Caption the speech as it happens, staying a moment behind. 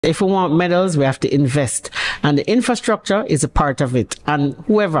If we want medals, we have to invest. And the infrastructure is a part of it. And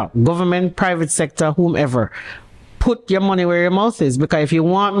whoever, government, private sector, whomever, put your money where your mouth is. Because if you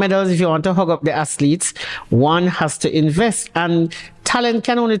want medals, if you want to hug up the athletes, one has to invest. And talent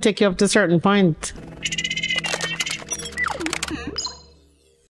can only take you up to a certain point.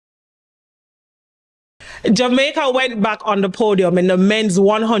 Jamaica went back on the podium in the men's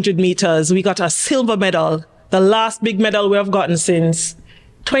 100 meters. We got a silver medal, the last big medal we have gotten since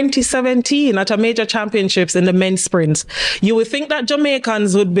 2017 at a major championships in the men's sprints. You would think that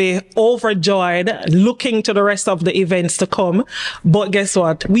Jamaicans would be overjoyed looking to the rest of the events to come. But guess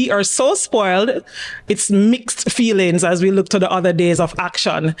what? We are so spoiled. It's mixed feelings as we look to the other days of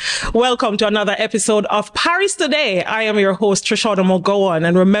action. Welcome to another episode of Paris Today. I am your host, Trishana McGowan.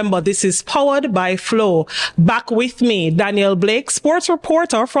 And remember, this is powered by Flow. Back with me, Daniel Blake, sports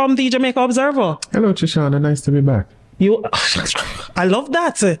reporter from the Jamaica Observer. Hello, Trishana. Nice to be back. I love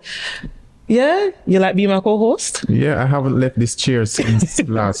that. Yeah? You like being my co-host? Yeah, I haven't left this chair since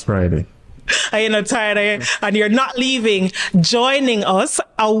last Friday. Are you not tired? And you're not leaving. Joining us,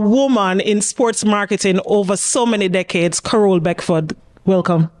 a woman in sports marketing over so many decades, Carol Beckford.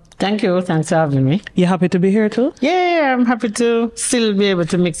 Welcome. Thank you. Thanks for having me. You happy to be here too? Yeah, I'm happy to still be able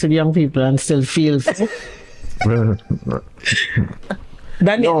to mix with young people and still feel...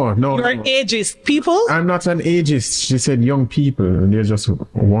 No. You're an ageist. People? I'm not an ageist. She said young people, and there's just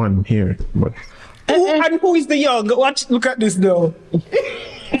one here. But and who is the young? Look at this though.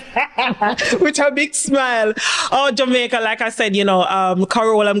 With a big smile. Oh, Jamaica, like I said,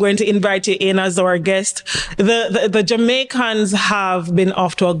 Carol, I'm going to invite you in as our guest. The Jamaicans have been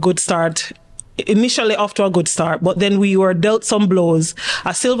off to a good start. Initially off to a good start, but then we were dealt some blows.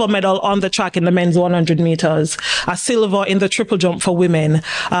 A silver medal on the track in the men's 100 meters, a silver in the triple jump for women,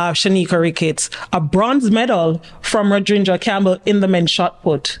 Shanika Ricketts, a bronze medal from Rodringer Campbell in the men's shot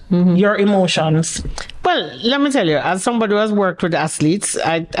put. Your emotions? Well, let me tell you, as somebody who has worked with athletes,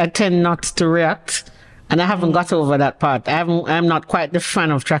 I tend not to react. And I haven't got over that part. I'm not quite the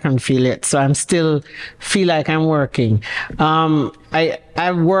fan of track and field yet, so I'm still feel like I'm working.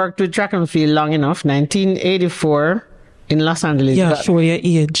 I've worked with track and field long enough. 1984 in Los Angeles. Yeah, show your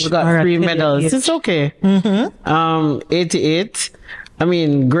age. We got 3 medals. It's okay. 88. I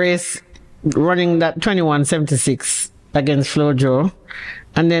mean, Grace running that 21.76 against Flo Jo.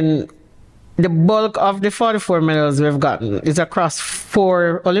 And then the bulk of the 44 medals we've gotten is across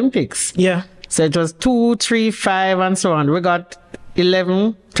 4 Olympics. Yeah. So it was 2, 3, 5, and so on. We got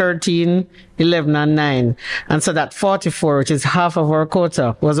 11, 13, 11, and 9. And so that 44, which is half of our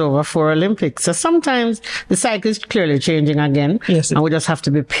quota, was over 4 Olympics. So sometimes the cycle is clearly changing again. Yes. And we just have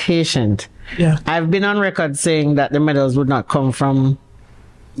to be patient. Yeah. I've been on record saying that the medals would not come from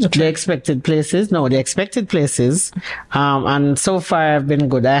the expected places. No, the expected places. And so far I've been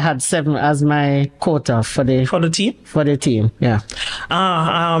good. I had 7 as my quota for the team. For the team, yeah.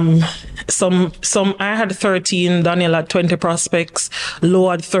 Some I had 13, Daniel had 20 prospects, Lo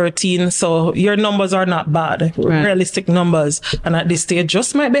had 13. So your numbers are not bad, right. Realistic numbers. And at this stage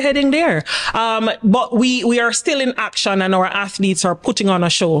just might be heading there. But we are still in action and our athletes are putting on a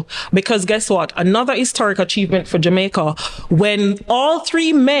show, because guess what? Another historic achievement for Jamaica when all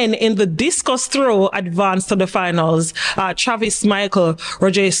 3 men in the discus throw advanced to the finals. Travis Michael,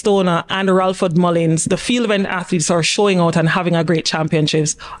 Roger Stoner, and Ralford Mullins. The field event athletes are showing out and having a great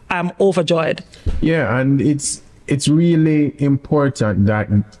championships. I'm overjoyed. Yeah, and it's really important that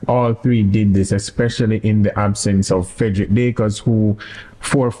all 3 did this, especially in the absence of Frederick Dakers, who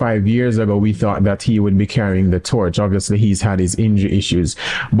 4 or 5 years ago, we thought that he would be carrying the torch. Obviously, he's had his injury issues.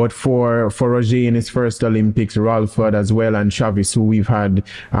 But for Roger in his first Olympics, Ralford as well, and Travis, who we've had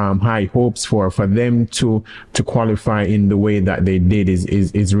high hopes for them to qualify in the way that they did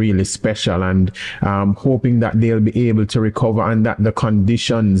is really special. And hoping that they'll be able to recover and that the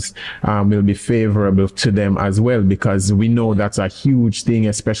conditions will be favorable to them as well, because we know that's a huge thing,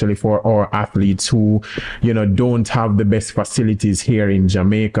 especially for our athletes who, don't have the best facilities here in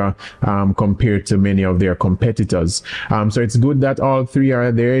Jamaica compared to many of their competitors. So it's good that all 3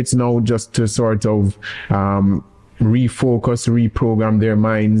 are there. It's now just to sort of refocus, reprogram their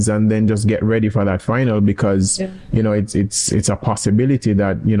minds, and then just get ready for that final, because it's a possibility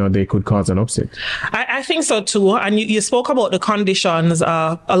that they could cause an upset. I think so too. And you spoke about the conditions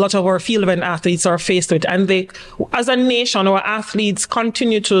a lot of our field event athletes are faced with, and they, as a nation, our athletes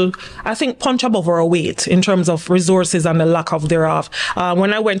continue to, I think, punch above our weight in terms of resources and the lack of thereof.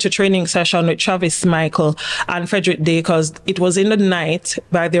 When I went to training session with Travis Michael and Frederick Dakers, it was in the night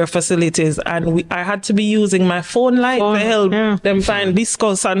by their facilities, and I had to be using my phone phone light to help them find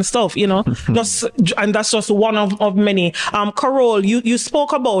discuss and stuff, you know. And that's just one of many. Carol, you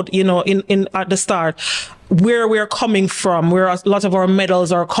spoke about, you know, in at the start, where we're coming from, where a lot of our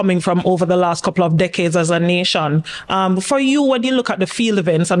medals are coming from over the last couple of decades as a nation. For you, when you look at the field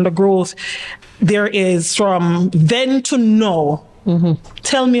events and the growth there is from then to now,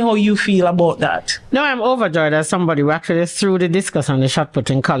 tell me how you feel about that. No, I'm overjoyed as somebody who actually threw the discus on the shot put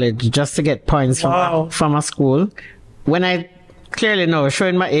in college just to get points from a school. When I clearly know,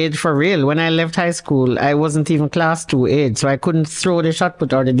 showing my age for real, when I left high school, I wasn't even class 2 age, so I couldn't throw the shot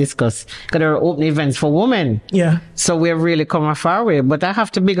put or the discus because there were open events for women. Yeah. So we've really come a far way. But I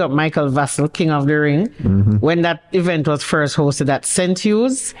have to big up Michael Vassell, King of the Ring. When that event was first hosted at St.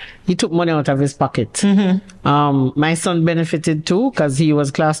 Hughes, he took money out of his pocket. My son benefited too because he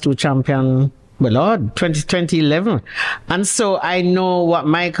was class 2 champion. Well, Lord, 2011. And so I know what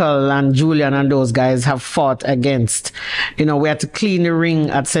Michael and Julian and those guys have fought against. You know, we had to clean the ring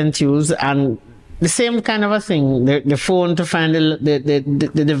at St. Hughes and the same kind of a thing, the phone to find the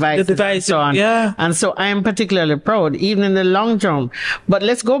device. The device, so on. Yeah. And so I am particularly proud, even in the long jump. But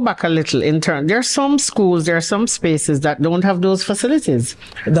let's go back a little in turn. There are some schools, there are some spaces that don't have those facilities.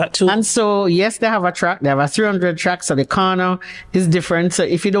 That too. And so, yes, they have a track. They have a 300 track, so the corner is different. So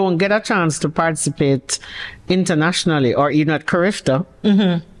if you don't get a chance to participate internationally or even at Carifta,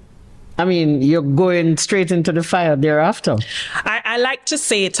 I mean, you're going straight into the fire thereafter. I like to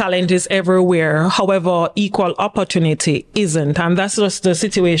say talent is everywhere. However, equal opportunity isn't. And that's just the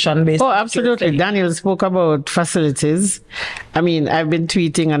situation basically. Oh, absolutely. Daniel spoke about facilities. I mean, I've been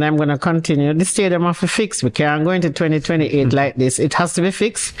tweeting and I'm going to continue. The stadium have to fix. We can't go into 2028 like this. It has to be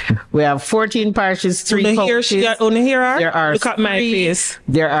fixed. We have 14 parishes, 3 counties. Look at my face.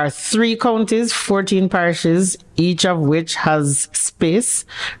 There are 3 counties, 14 parishes, each of which has space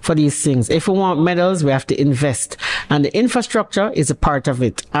for these things. If we want medals, we have to invest. And the infrastructure is a part of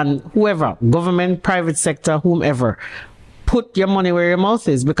it. And whoever, government, private sector, whomever, put your money where your mouth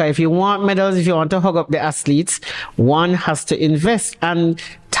is. Because if you want medals, if you want to hug up the athletes, one has to invest. And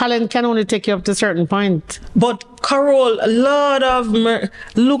talent can only take you up to a certain point. But Carol, a lot of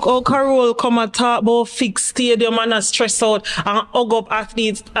look how Carol come and talk about fixed stadium and a stress out and hug up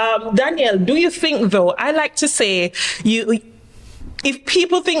athletes. Daniel, do you think though? I like to say if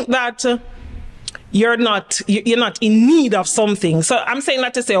people think that you're not in need of something. So I'm saying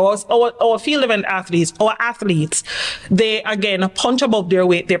that to say our field event athletes, our athletes, they again punch above their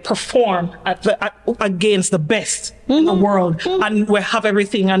weight. They perform against the best in the world, and we have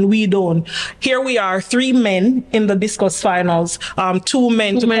everything, and we don't. Here we are, 3 men in the discus finals, 2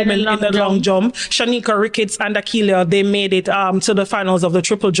 men to come in the long jump. Shanika Ricketts and Akeelia, they made it to the finals of the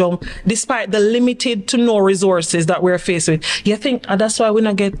triple jump, despite the limited to no resources that we're faced with. You think that's why we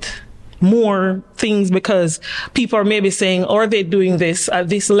not get more things, because people are maybe saying, are they doing this at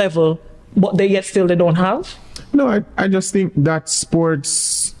this level, but they don't have? No, I just think that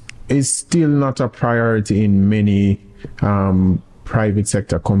sports is still not a priority in many private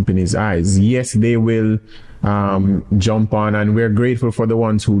sector companies' eyes. Yes, they will jump on, and we're grateful for the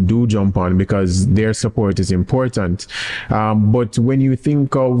ones who do jump on because their support is important. But when you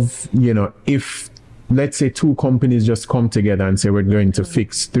think of, you know, if let's say 2 companies just come together and say we're going to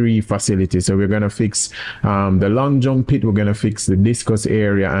fix 3 facilities. So we're going to fix the long jump pit, we're going to fix the discus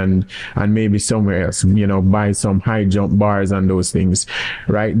area, and maybe somewhere else, you know, buy some high jump bars and those things,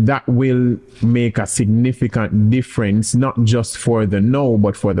 right? That will make a significant difference, not just for the now,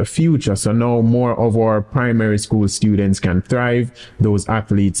 but for the future. So now more of our primary school students can thrive, those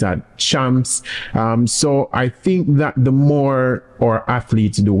athletes are champs. So I think that the more our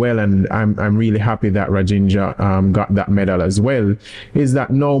athletes do well, and I'm really happy that Rajendra got that medal as well, is that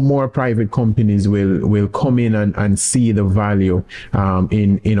now more private companies will come in and see the value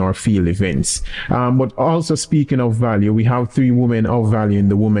in our field events. But also speaking of value, we have 3 women of value in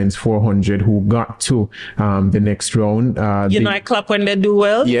the women's 400 who got to the next round. I clap when they do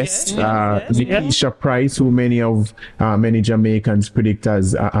well. Yes, Nikisha Price, who many Jamaicans predict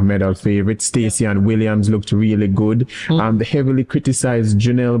as a medal favorite. Stacey and Williams looked really good. The heavily criticized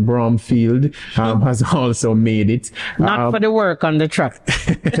Janelle Bromfield has also made it. Not for the work on the track.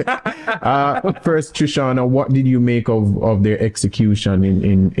 First, Trishana, what did you make of their execution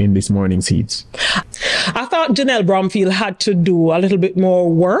in this morning's heats? I thought Janelle Bromfield had to do a little bit more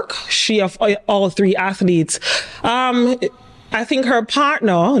work. She of all 3 athletes. I think her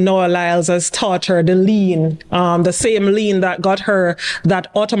partner, Noah Lyles, has taught her the lean, the same lean that got her that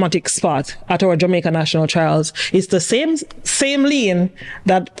automatic spot at our Jamaica national trials. It's the same lean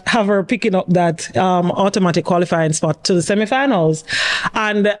that have her picking up that automatic qualifying spot to the semifinals.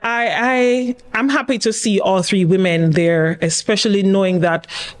 And I'm happy to see all three women there, especially knowing that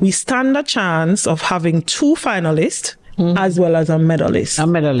we stand a chance of having two finalists as well as a medalist. A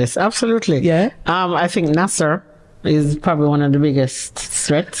medalist, absolutely. Yeah. I think Nasser is probably one of the biggest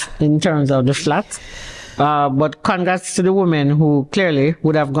threats in terms of the flat. But congrats to the women who clearly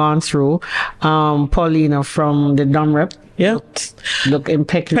would have gone through. Paulina from the Dumrep. Yeah. Look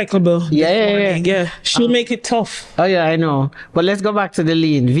Impeccable. Yeah. She'll make it tough. Oh, yeah, I know. But let's go back to the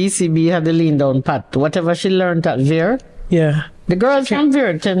lean. VCB had the lean down pat. Whatever she learned at Veer. Yeah. The girls from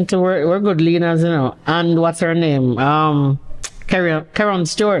Veer tend to we're good leaners, you know. And what's her name? Karen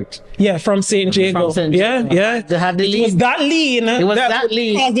Stewart. Yeah, from St. Jago. Yeah. They had the lean. It was that lean. It was that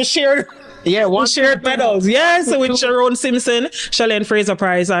lean. Caused the shared. Yeah, one shared medals. Yes, with Sharon Simpson, Shalane Fraser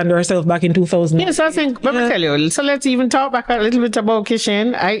Price, and herself back in 2000. Yes, I think, let me tell you, so let's even talk back a little bit about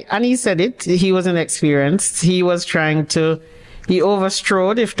Kishen. And he said it, he was inexperienced. He was trying to, he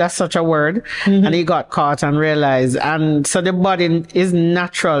overstrode, if that's such a word, and he got caught and realized. And so the body is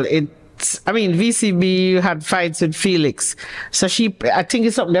natural. I mean, VCB had fights with Felix. So I think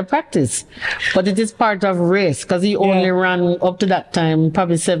it's something they practice. But it is part of race because he only ran up to that time,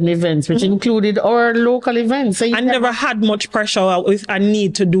 probably 7 events, which included our local events. So I never had much pressure with a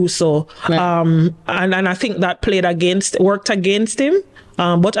need to do so. Yeah. And I think that worked against him.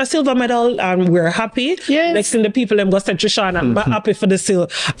 But a silver medal, and we're happy. Yes. Next thing the people them go say Trishana, I'm happy for the silver.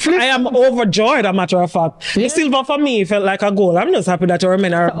 I am overjoyed, a matter of fact. The silver for me felt like a goal. I'm just happy that our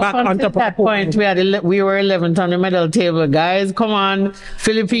men are back on top of that point. We were 11th on the medal table, guys. Come on,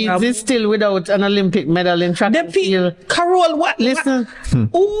 Philippines is still without an Olympic medal in track and field. Carol, what? Listen.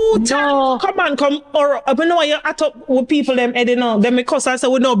 Oh, no. Come. Or I know you're at up with people them heading on. Them because I say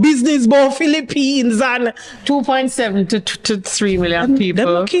we know business about Philippines and 2.7 to 3 million people. They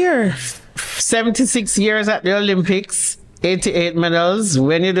look here. 76 years at the Olympics, 88 medals.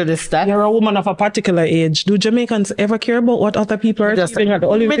 When you do the stat, you're a woman of a particular age. Do Jamaicans ever care about what other people are achieving at the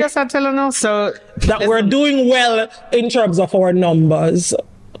Olympics? Me just telling you, so that we're doing well in terms of our numbers.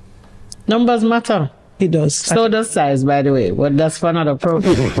 Numbers matter. It does. So does size, by the way. But that's for another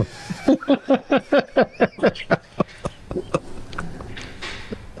program.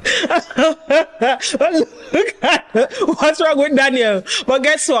 What's wrong with Daniel? But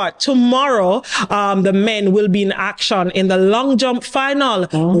guess what? Tomorrow, the men will be in action in the long jump final.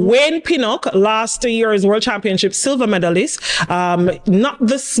 Wayne Pinnock, last year's World Championship silver medalist, not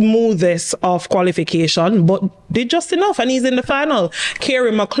the smoothest of qualification, but did just enough, and he's in the final.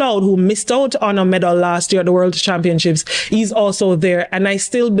 Kerry McLeod, who missed out on a medal last year at the World Championships, he's also there, and I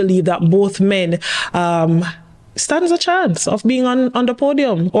still believe that both men stands a chance of being on the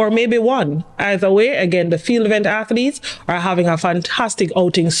podium, or maybe one. Either way, again, the field event athletes are having a fantastic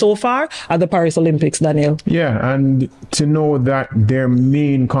outing so far at the Paris Olympics, Daniel. Yeah, and to know that their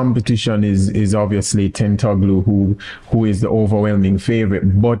main competition is obviously Tentoglu, who is the overwhelming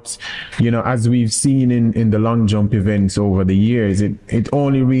favorite. But, you know, as we've seen in the long jump events over the years, it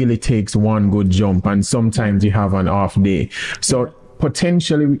only really takes one good jump, and sometimes you have an off day. So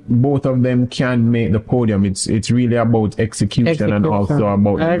potentially both of them can make the podium. It's really about execution and also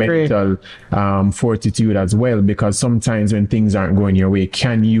about mental fortitude as well, because sometimes when things aren't going your way,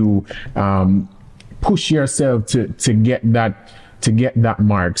 can you push yourself to get that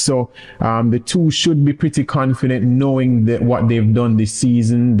mark? So the two should be pretty confident, knowing that what they've done this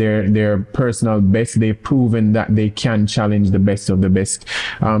season, their personal best. They've proven that they can challenge the best of the best.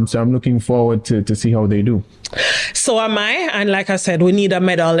 So I'm looking forward to see how they do. So am I, and like I said, we need a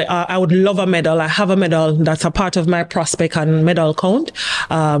medal. I would love a medal. I have a medal that's a part of my prospect and medal count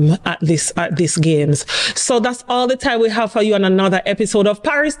at this games. So that's all the time we have for you on another episode of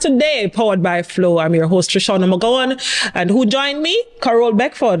Paris Today, powered by Flow. I'm your host, Trishana McGowan, and who joined me? Carol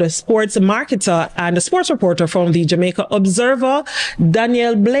Beckford, sports marketer and a sports reporter from the Jamaica Observer,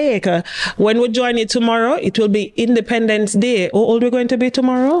 Daniel Blake. When we join you tomorrow, it will be Independence Day. How old are we going to be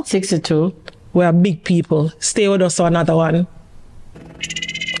tomorrow? 62. We are big people. Stay with us for another one.